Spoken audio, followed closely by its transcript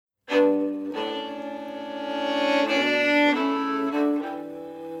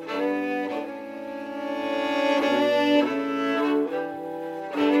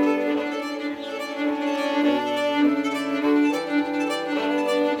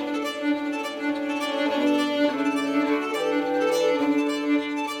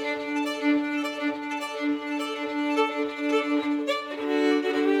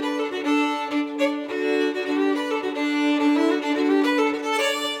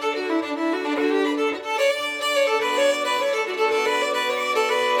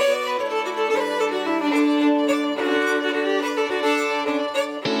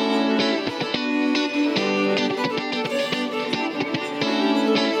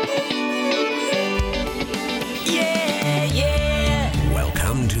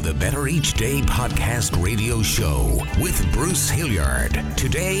Better Each Day podcast radio show with Bruce Hilliard.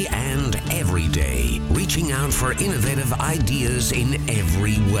 Today and every day, reaching out for innovative ideas in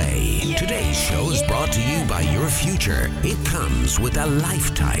every way. Today's show is brought to you by your future. It comes with a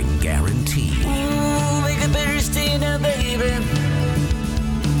lifetime guarantee. Ooh, make a better stay now, baby.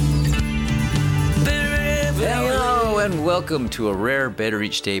 Hello and welcome to a rare Better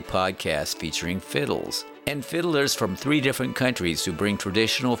Each Day podcast featuring fiddles and fiddlers from 3 different countries who bring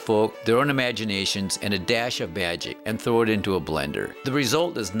traditional folk, their own imaginations, and a dash of magic and throw it into a blender. The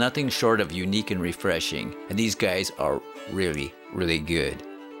result is nothing short of unique and refreshing, and these guys are really, really good.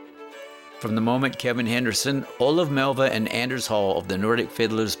 From the moment Kevin Henderson, Olav Melva, and Anders Hall of the Nordic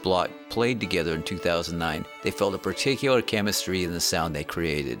Fiddlers Block played together in 2009, they felt a particular chemistry in the sound they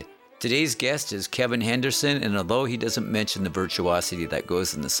created. Today's guest is Kevin Henderson, and although he doesn't mention the virtuosity that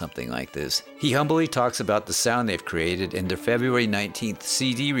goes into something like this, he humbly talks about the sound they've created in their February 19th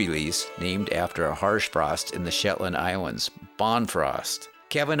CD release, named after a harsh frost in the Shetland Islands, Bonfrost.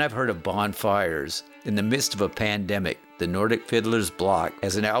 Kevin, I've heard of bonfires. In the midst of a pandemic, the Nordic Fiddlers Block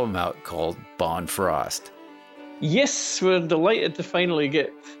has an album out called Bonfrost. Yes, we're delighted to finally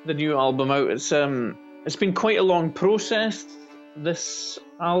get the new album out. It's been quite a long process, this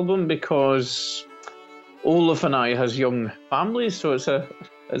album, because Olaf and I has young families, so it's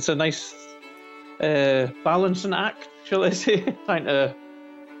a nice balancing act, shall I say, trying to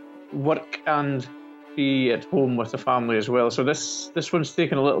work and be at home with the family as well. So this one's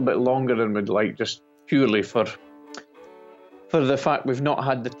taken a little bit longer than we'd like, just purely for the fact we've not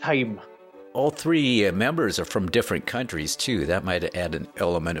had the time. All 3 members are from different countries too. That might add an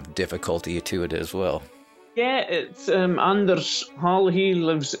element of difficulty to it as well. Yeah, it's Anders Hall. He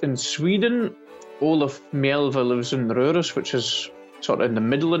lives in Sweden. Olaf Melva lives in Røros, which is sort of in the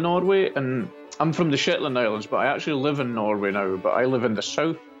middle of Norway. And I'm from the Shetland Islands, but I actually live in Norway now, but I live in the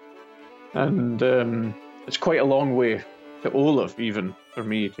south. And it's quite a long way to Olaf, even, for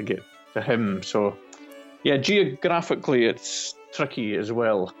me to get to him. So, yeah, geographically, it's tricky as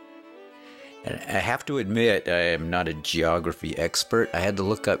well. And I have to admit, I am not a geography expert. I had to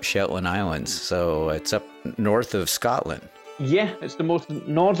look up Shetland Islands, so it's up north of Scotland. Yeah, it's the most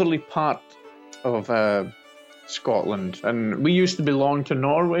northerly part of Scotland. And we used to belong to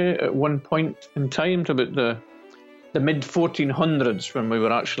Norway at one point in time, to about the mid-1400s, when we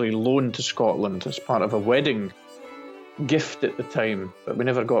were actually loaned to Scotland as part of a wedding gift at the time. But we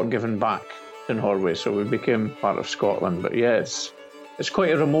never got given back to Norway, so we became part of Scotland. But yeah, it's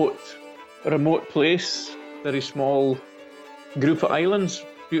quite a remote place, very small group of islands,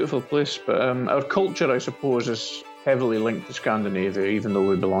 beautiful place. But our culture, I suppose, is heavily linked to Scandinavia, even though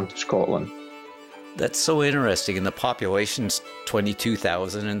we belong to Scotland. That's so interesting. And the population's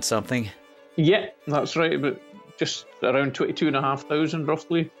 22,000 and something? Yeah, that's right, but just around 22,500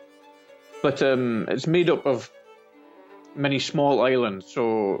 roughly. But it's made up of many small islands,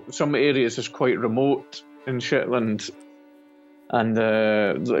 so some areas is quite remote in Shetland. And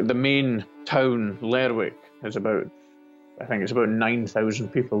the main town, Lerwick, is about 9,000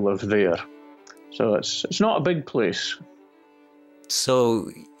 people live there. So it's not a big place.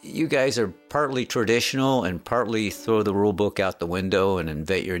 So you guys are partly traditional and partly throw the rule book out the window and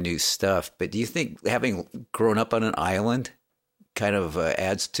invent your new stuff. But do you think having grown up on an island kind of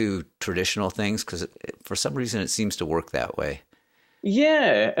adds to traditional things? Because for some reason it seems to work that way.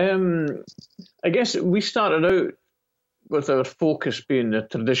 Yeah, I guess we started out with our focus being the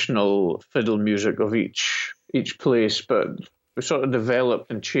traditional fiddle music of each place, but we sort of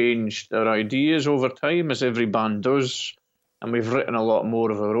developed and changed our ideas over time, as every band does, and we've written a lot more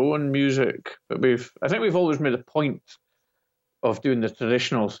of our own music. But I think we've always made a point of doing the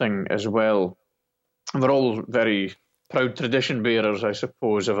traditional thing as well. And we're all very proud tradition bearers, I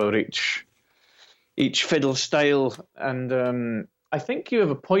suppose, of our each fiddle style. And I think you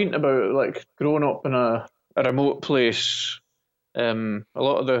have a point about like growing up in a remote place. A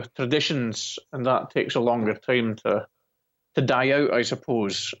lot of the traditions and that takes a longer time to die out, I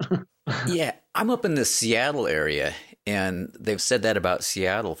suppose. Yeah, I'm up in the Seattle area, and they've said that about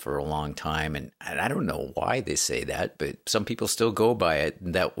Seattle for a long time, and I don't know why they say that, but some people still go by it,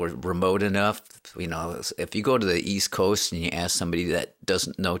 that we're remote enough. You know, if you go to the East Coast and you ask somebody that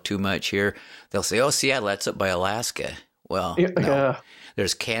doesn't know too much here, they'll say, oh, Seattle, that's up by Alaska. Well, no.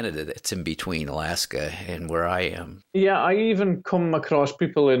 There's Canada that's in between Alaska and where I am. Yeah, I even come across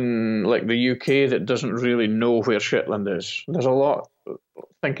people in like the UK that doesn't really know where Shetland is. There's a lot, I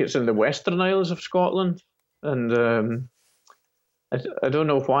think it's in the Western Isles of Scotland, and I don't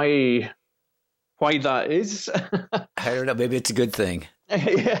know why that is. I don't know, maybe it's a good thing.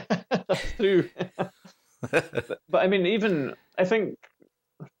 Yeah, that's true. But I mean, even I think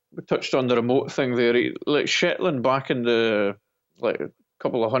we touched on the remote thing there. Like Shetland back in the like a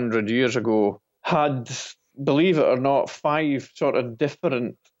couple of 100 years ago had, believe it or not, 5 sort of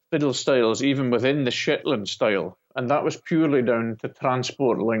different fiddle styles even within the Shetland style, and that was purely down to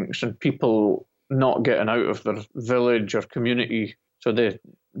transport links and people not getting out of their village or community, so they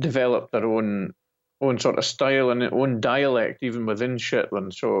developed their own sort of style and their own dialect even within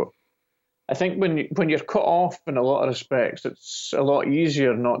Shetland. So I think when you're cut off in a lot of respects, it's a lot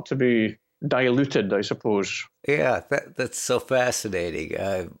easier not to be diluted, I suppose. Yeah, that's so fascinating.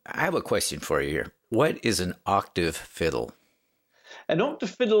 I have a question for you here. What is an octave fiddle? An octave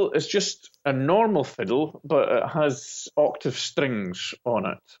fiddle is just a normal fiddle, but it has octave strings on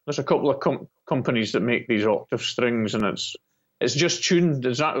it. There's a couple of companies that make these octave strings, and it's just tuned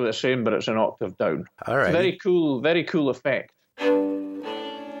exactly the same, but it's an octave down. All right. Very cool effect.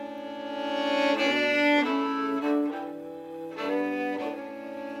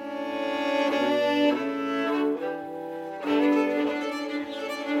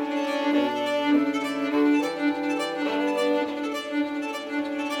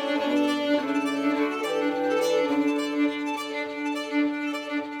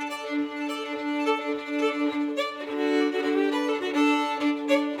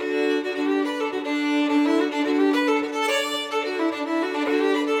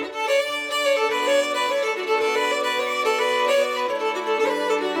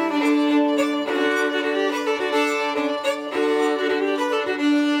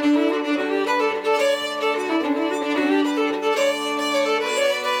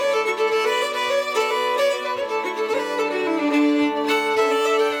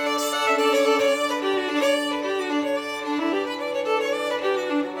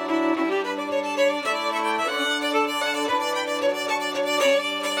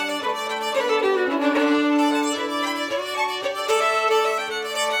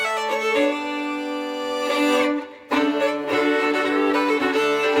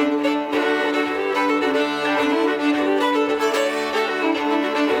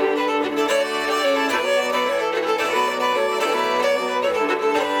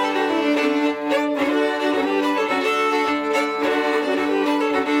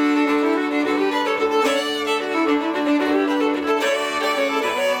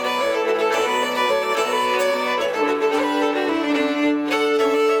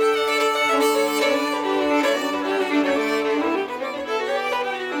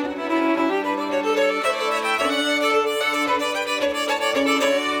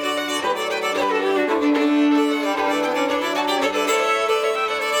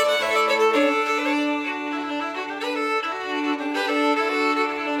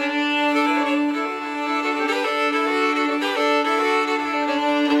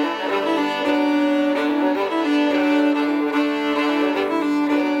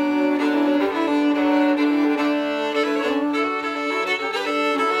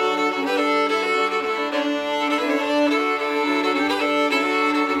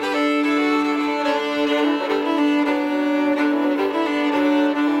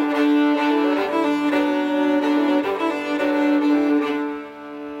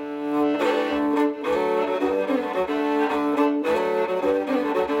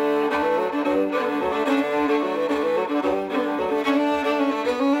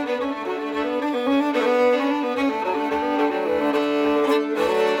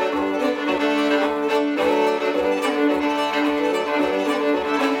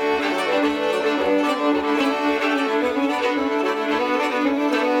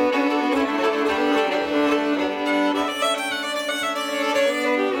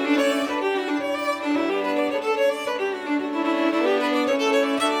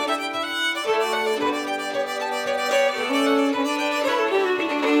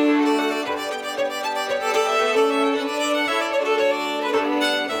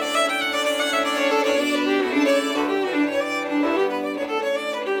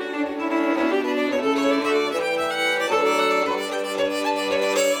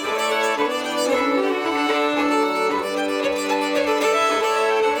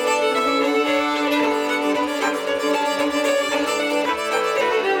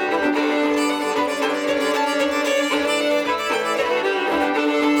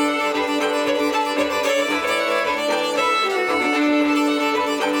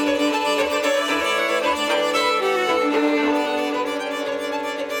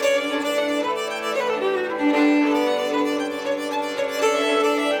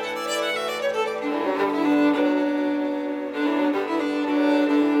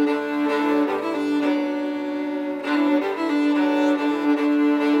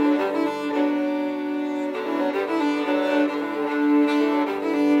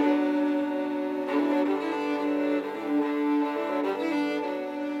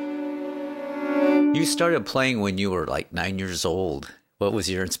 You started playing when you were like 9 years old. What was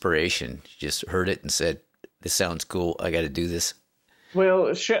your inspiration? You just heard it and said, this sounds cool, I got to do this?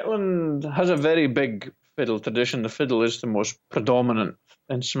 Well, Shetland has a very big fiddle tradition. The fiddle is the most predominant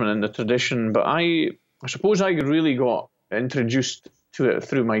instrument in the tradition, but I suppose I really got introduced to it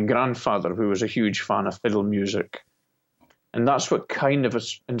through my grandfather, who was a huge fan of fiddle music. And that's what kind of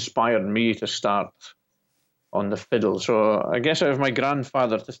inspired me to start on the fiddle. So I guess I have my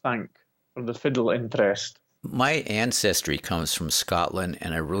grandfather to thank for the fiddle interest. My ancestry comes from Scotland,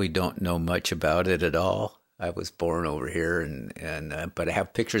 and I really don't know much about it at all. I was born over here, but I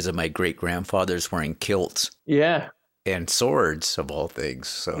have pictures of my great-grandfathers wearing kilts. Yeah. And swords, of all things.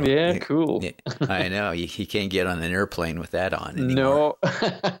 So yeah, cool. I know. He can't get on an airplane with that on anymore.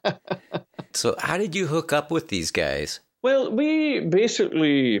 No. So how did you hook up with these guys? Well,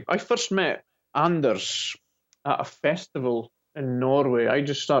 I first met Anders at a festival in Norway. I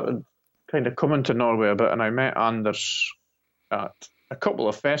just started kind of coming to Norway a bit, and I met Anders at a couple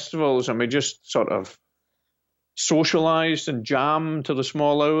of festivals, and we just sort of socialized and jammed to the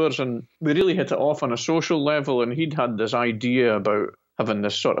small hours, and we really hit it off on a social level. And he'd had this idea about having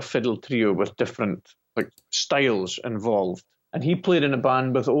this sort of fiddle trio with different styles involved, and he played in a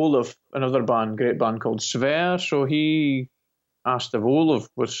band with Olaf, another great band called Sver. So he asked if Olaf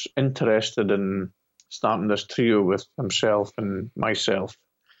was interested in starting this trio with himself and myself,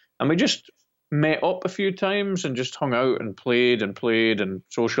 and we just met up a few times and just hung out and played and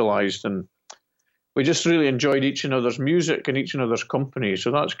socialized, and we just really enjoyed each other's music and each other's company.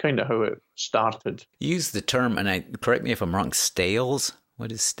 So that's kind of how it started. You use the term, and correct me if I'm wrong, stales?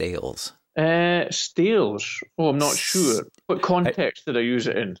 What is stales? Stales? Oh, I'm not sure. What context did I use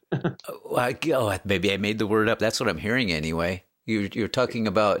it in? Maybe I made the word up. That's what I'm hearing anyway. You're talking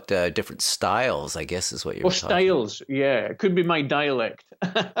about different styles, I guess is what you're talking about. Styles, yeah. It could be my dialect.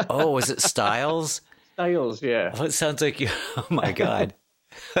 Oh, is it styles? Styles, yeah. Oh, it sounds like you. Oh, my God.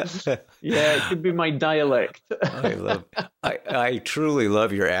 Yeah, it could be my dialect. I truly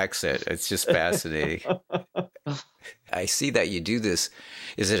love your accent. It's just fascinating. I see that you do this.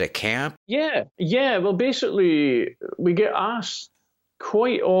 Is it a camp? Yeah. Well, basically, we get asked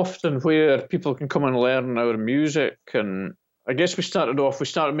quite often where people can come and learn our music. And I guess we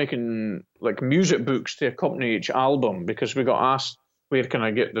started making music books to accompany each album, because we got asked, where can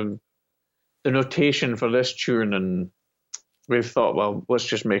I get the notation for this tune? And we thought, well, let's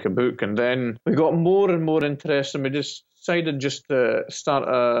just make a book. And then we got more and more interest, and we decided just to start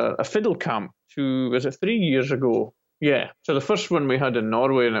a fiddle camp was it 3 years ago? Yeah. So the first one we had in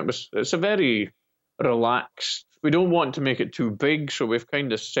Norway, and it's a very relaxed. We don't want to make it too big, so we've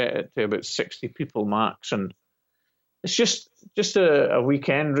kind of set it to about 60 people max. And it's just a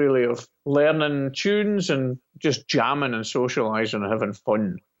weekend really of learning tunes and just jamming and socializing and having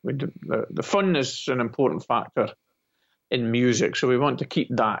fun. The fun is an important factor in music, so we want to keep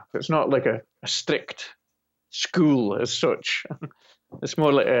that. It's not like a strict school as such. It's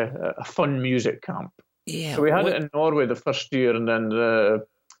more like a fun music camp. Yeah. So we had it in Norway the first year, and then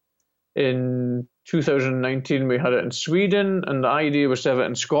in 2019 we had it in Sweden, and the idea was to have it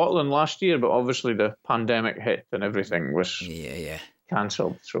in Scotland last year, but obviously the pandemic hit and everything was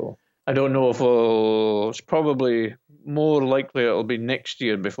cancelled. So I don't know if it's probably more likely it'll be next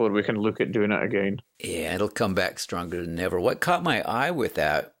year before we can look at doing it again. Yeah, it'll come back stronger than ever. What caught my eye with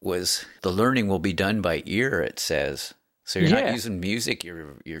that was the learning will be done by ear, it says. So you're not using music,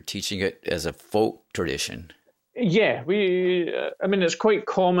 you're teaching it as a folk tradition. Yeah, it's quite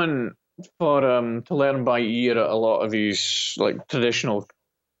common for to learn by ear at a lot of these traditional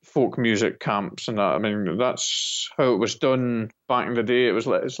folk music camps and that. I mean, that's how it was done back in the day.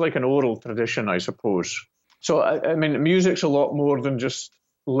 It's like an oral tradition, I suppose. So, I mean, music's a lot more than just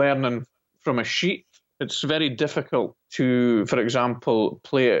learning from a sheet. It's very difficult to, for example,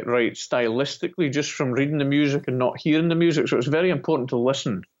 play it right stylistically just from reading the music and not hearing the music. So it's very important to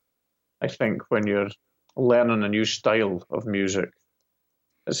listen, I think, when you're learning a new style of music.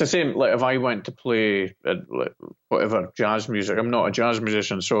 It's the same, if I went to play whatever, jazz music. I'm not a jazz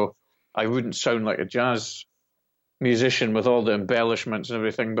musician, so I wouldn't sound like a jazz musician with all the embellishments and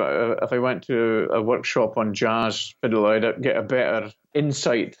everything. But if I went to a workshop on jazz fiddle, I'd get a better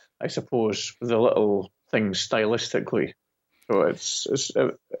insight, I suppose, with the little things stylistically. So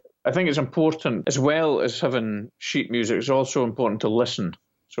I think it's important, as well as having sheet music, it's also important to listen.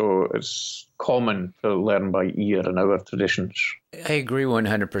 So it's common to learn by ear in our traditions. I agree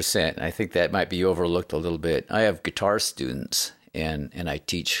 100%. I think that might be overlooked a little bit. I have guitar students, and I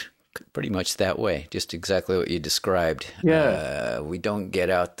teach pretty much that way, just exactly what you described. Yeah. We don't get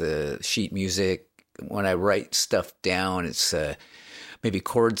out the sheet music. When I write stuff down, it's maybe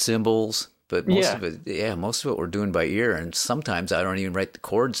chord symbols, But most of it we're doing by ear, and sometimes I don't even write the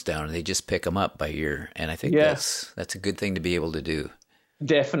chords down, and they just pick them up by ear. And I think that's a good thing to be able to do.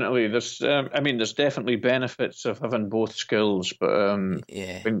 Definitely, there's definitely benefits of having both skills, but when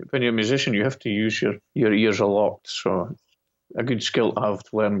you're a musician, you have to use your ears a lot. So, a good skill to have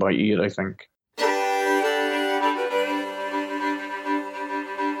to learn by ear, I think.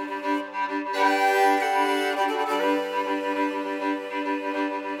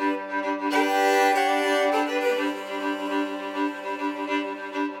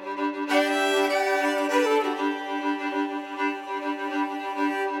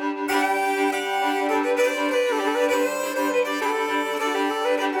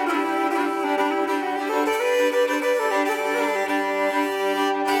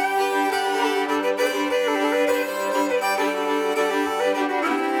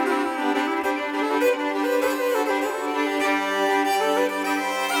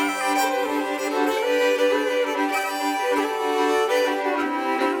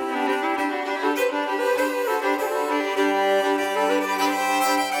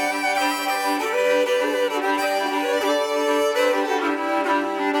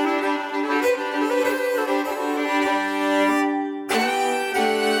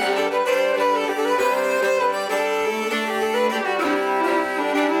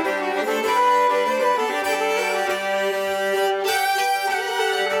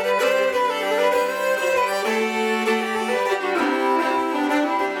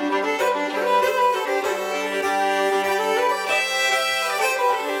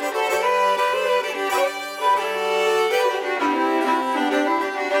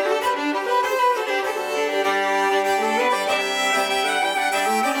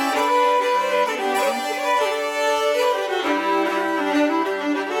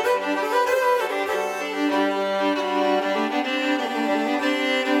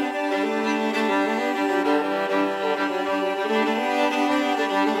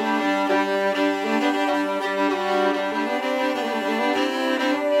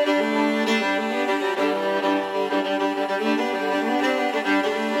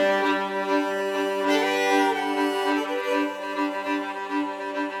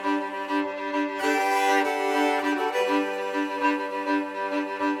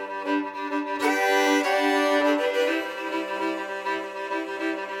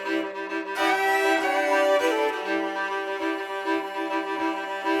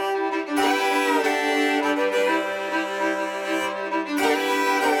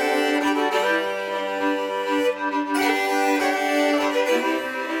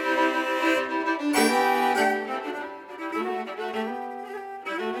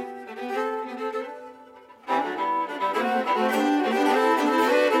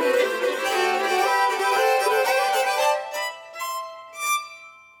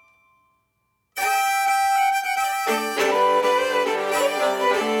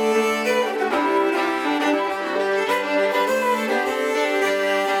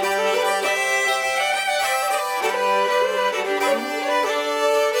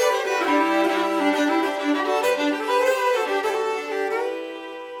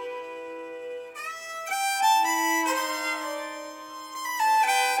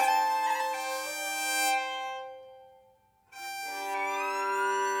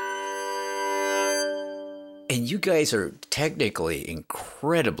 And you guys are technically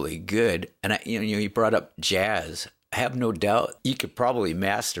incredibly good. And you brought up jazz. I have no doubt you could probably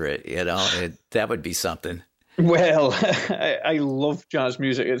master it. That would be something. Well, I love jazz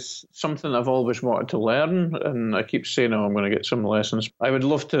music. It's something I've always wanted to learn, and I keep saying, I'm going to get some lessons. I would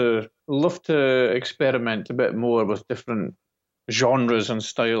love to experiment a bit more with different genres and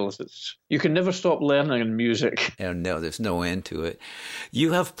styles. You can never stop learning in music. No, there's no end to it.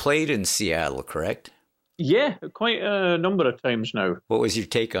 You have played in Seattle, correct? Yeah, quite a number of times now. What was your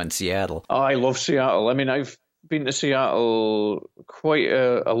take on Seattle? Oh, I love Seattle. I mean, I've been to Seattle quite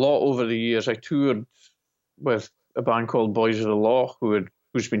a lot over the years. I toured with a band called Boys of the Law,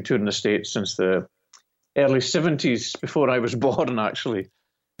 who's been touring the States since the early 70s, before I was born, actually.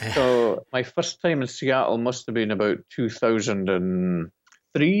 So my first time in Seattle must have been about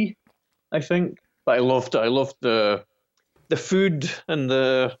 2003, I think. But I loved it. I loved the food and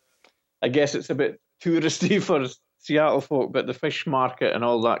I guess it's a bit touristy for Seattle folk, but the fish market and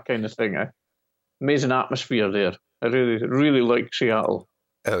all that kind of thing. Amazing atmosphere there. I really, really like Seattle.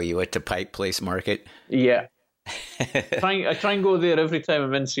 Oh, you went to Pike Place Market? Yeah. I try and go there every time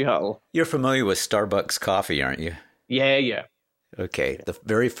I'm in Seattle. You're familiar with Starbucks coffee, aren't you? Yeah. Okay. The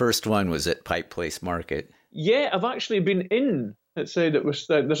very first one was at Pike Place Market. Yeah, I've actually been in. It said it was.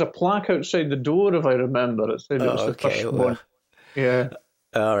 There's a plaque outside the door, if I remember. It said it was the first one. Yeah.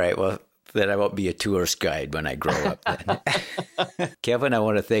 All right. Well, Then I won't be a tourist guide when I grow up then. Kevin, I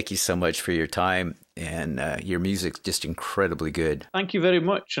want to thank you so much for your time, and your music's just incredibly good. Thank you very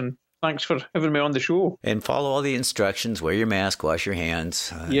much, and thanks for having me on the show. And follow all the instructions. Wear your mask, wash your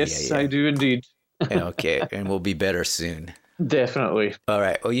hands. Yes, I do indeed. Okay, and we'll be better soon. Definitely. All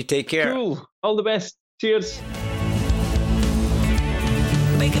right, well, you take care. Cool. All the best. Cheers.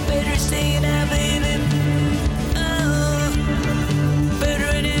 Make it better, stay now, baby. Oh,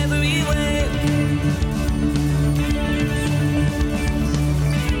 better in every way.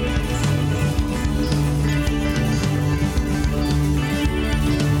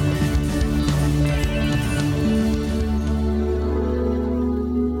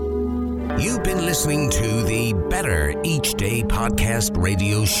 You've been listening to the Better Each Day podcast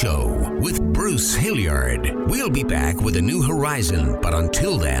radio show with Bruce Hilliard. We'll be back with a new horizon, but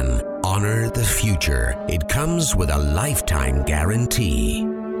until then, honor the future. It comes with a lifetime guarantee.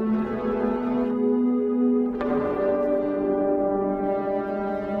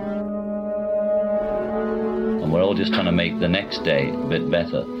 And we're all just trying to make the next day a bit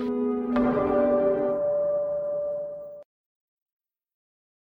better.